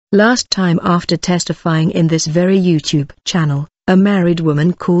Last time after testifying in this very YouTube channel, a married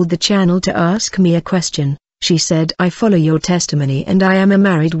woman called the channel to ask me a question. She said, I follow your testimony and I am a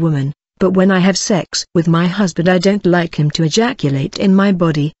married woman, but when I have sex with my husband I don't like him to ejaculate in my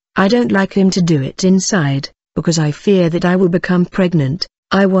body, I don't like him to do it inside, because I fear that I will become pregnant.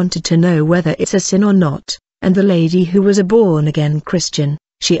 I wanted to know whether it's a sin or not, and the lady who was a born-again Christian,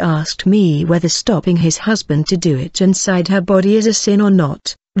 she asked me whether stopping his husband to do it inside her body is a sin or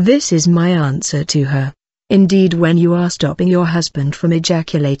not. This is my answer to her. Indeed, when you are stopping your husband from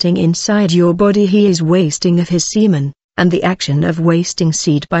ejaculating inside your body, he is wasting of his semen, and the action of wasting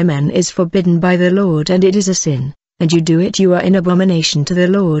seed by men is forbidden by the Lord, and it is a sin, and you do it, you are in abomination to the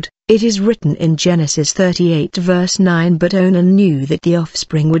Lord. It is written in Genesis 38 verse 9, but Onan knew that the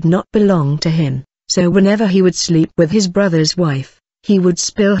offspring would not belong to him, so whenever he would sleep with his brother's wife, he would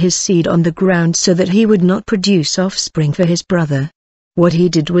spill his seed on the ground so that he would not produce offspring for his brother. What he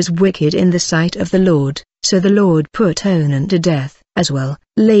did was wicked in the sight of the Lord, so the Lord put Onan to death as well.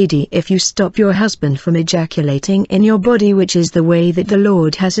 Lady, if you stop your husband from ejaculating in your body, which is the way that the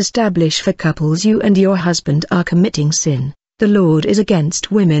Lord has established for couples, you and your husband are committing sin. The Lord is against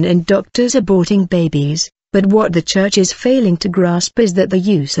women and doctors aborting babies, but what the church is failing to grasp is that the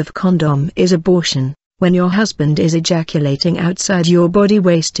use of condom is abortion. When your husband is ejaculating outside your body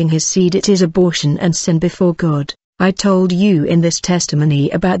wasting his seed, it is abortion and sin before God. I told you in this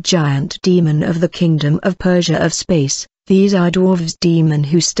testimony about giant demon of the kingdom of Persia of space. These are dwarves demon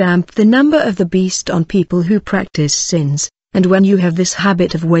who stamp the number of the beast on people who practice sins, and when you have this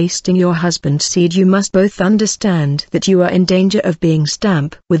habit of wasting your husband's seed, you must both understand that you are in danger of being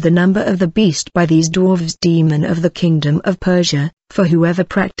stamped with the number of the beast by these dwarves demon of the kingdom of Persia, for whoever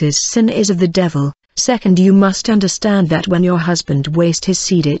practice sin is of the devil. Second, you must understand that when your husband wastes his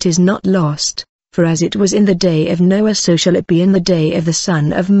seed, it is not lost. For as it was in the day of Noah, so shall it be in the day of the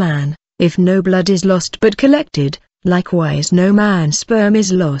Son of Man. If no blood is lost but collected, likewise no man's sperm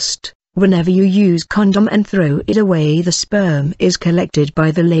is lost. Whenever you use condom and throw it away, the sperm is collected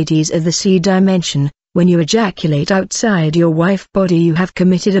by the ladies of the sea dimension. When you ejaculate outside your wife's body, you have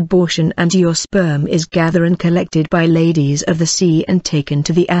committed abortion, and your sperm is gathered and collected by ladies of the sea and taken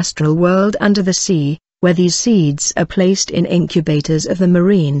to the astral world under the sea, where these seeds are placed in incubators of the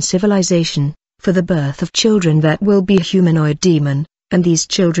marine civilization, for the birth of children that will be humanoid demon, and these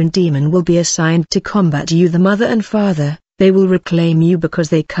children demon will be assigned to combat you, the mother and father. They will reclaim you because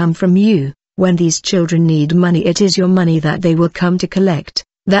they come from you. When these children need money, it is your money that they will come to collect.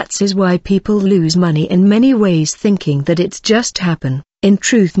 That is why people lose money in many ways, thinking that it's just happen. In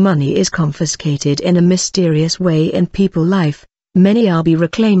truth, money is confiscated in a mysterious way in people's life. Many are be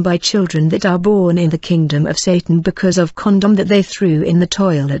reclaimed by children that are born in the kingdom of Satan because of condom that they threw in the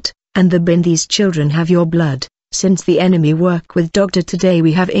toilet, and the bin. These children have your blood. Since the enemy work with doctor, today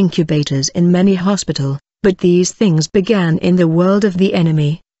we have incubators in many hospital, but these things began in the world of the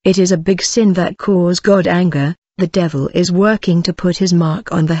enemy. It is a big sin that cause God anger. The devil is working to put his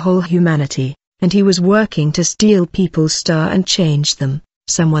mark on the whole humanity, and he was working to steal people's star and change them.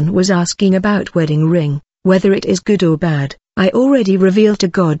 Someone was asking about wedding ring, whether it is good or bad. I already revealed to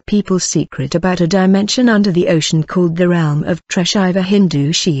God people's secret about a dimension under the ocean called the realm of Trishiva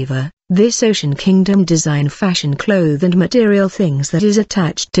Hindu Shiva. This ocean kingdom design, fashion, clothes and material things that is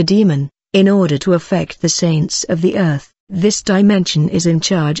attached to demon, in order to affect the saints of the earth. This dimension is in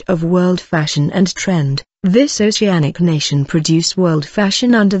charge of world fashion and trend. This oceanic nation produce world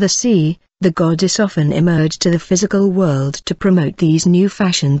fashion under the sea. The goddess often emerged to the physical world to promote these new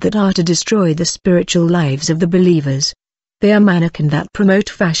fashion that are to destroy the spiritual lives of the believers. They are mannequin that promote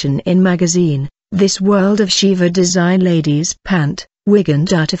fashion in magazine. This world of Shiva design ladies pant, wig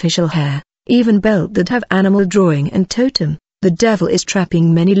and artificial hair, even belt that have animal drawing and totem. The devil is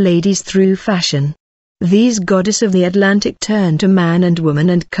trapping many ladies through fashion. These goddess of the Atlantic turn to man and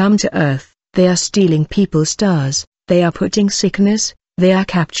woman and come to earth. They are stealing people's stars, they are putting sickness, they are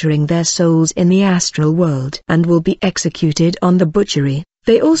capturing their souls in the astral world and will be executed on the butchery.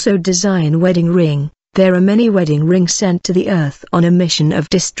 They also design wedding ring. There are many wedding rings sent to the earth on a mission of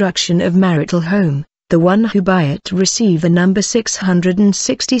destruction of marital home. The one who buy it receive the number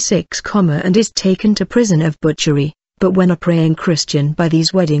 666, and is taken to prison of butchery. But when a praying Christian buy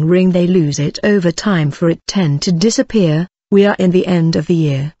these wedding ring, they lose it over time, for it tend to disappear. We are in the end of the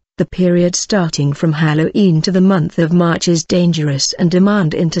year. The period starting from Halloween to the month of March is dangerous and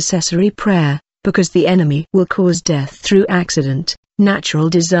demand intercessory prayer, because the enemy will cause death through accident, natural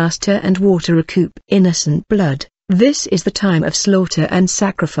disaster and water recoup innocent blood. This is the time of slaughter and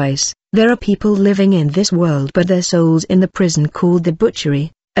sacrifice. There are people living in this world but their souls in the prison called the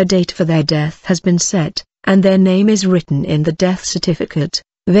butchery. A date for their death has been set, and their name is written in the death certificate.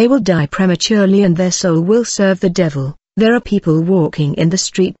 They will die prematurely and their soul will serve the devil. There are people walking in the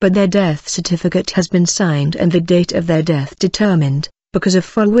street but their death certificate has been signed and the date of their death determined, because of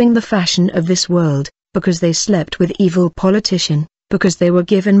following the fashion of this world, because they slept with evil politician, because they were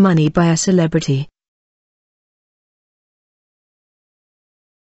given money by a celebrity,